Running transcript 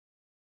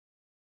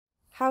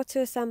How to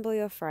assemble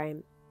your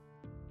frame.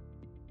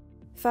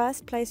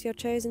 First, place your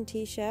chosen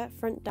t-shirt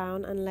front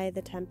down and lay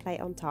the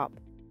template on top.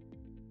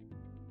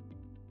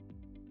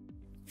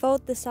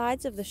 Fold the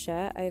sides of the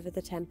shirt over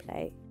the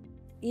template.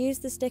 Use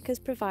the stickers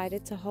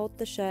provided to hold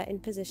the shirt in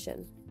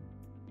position.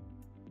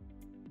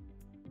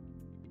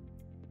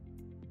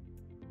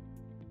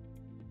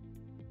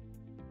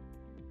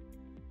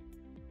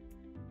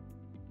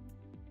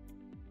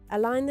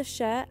 Align the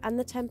shirt and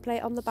the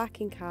template on the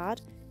backing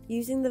card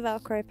using the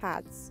Velcro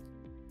pads.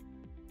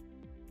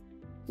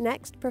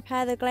 Next,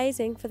 prepare the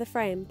glazing for the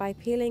frame by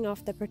peeling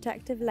off the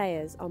protective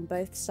layers on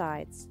both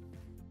sides.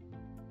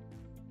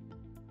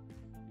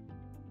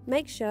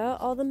 Make sure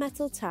all the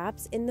metal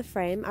tabs in the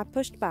frame are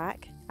pushed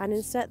back and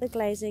insert the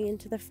glazing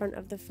into the front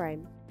of the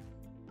frame.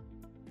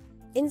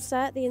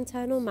 Insert the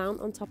internal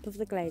mount on top of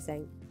the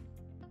glazing.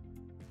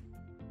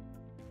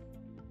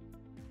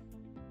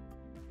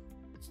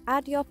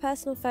 Add your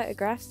personal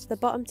photographs to the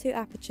bottom two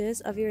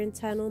apertures of your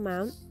internal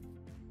mount.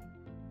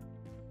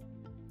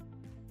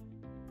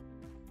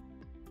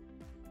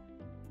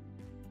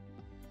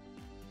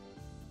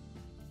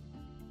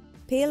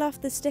 Peel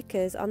off the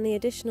stickers on the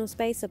additional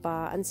spacer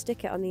bar and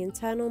stick it on the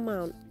internal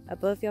mount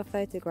above your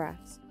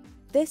photographs.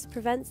 This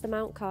prevents the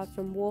mount card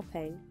from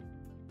warping.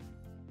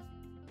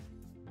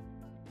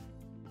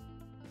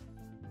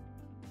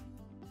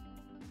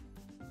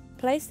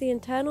 Place the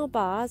internal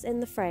bars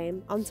in the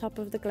frame on top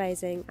of the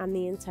glazing and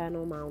the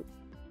internal mount.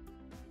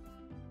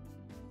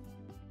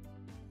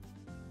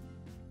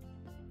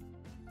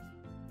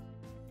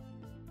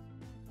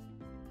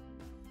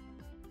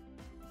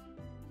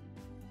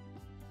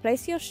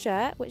 Place your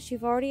shirt, which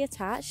you've already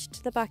attached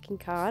to the backing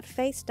card,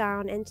 face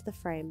down into the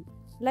frame.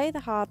 Lay the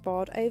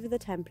hardboard over the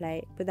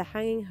template with the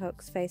hanging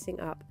hooks facing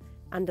up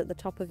and at the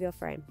top of your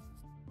frame.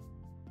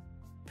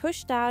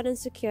 Push down and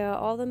secure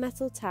all the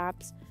metal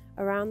tabs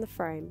around the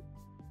frame.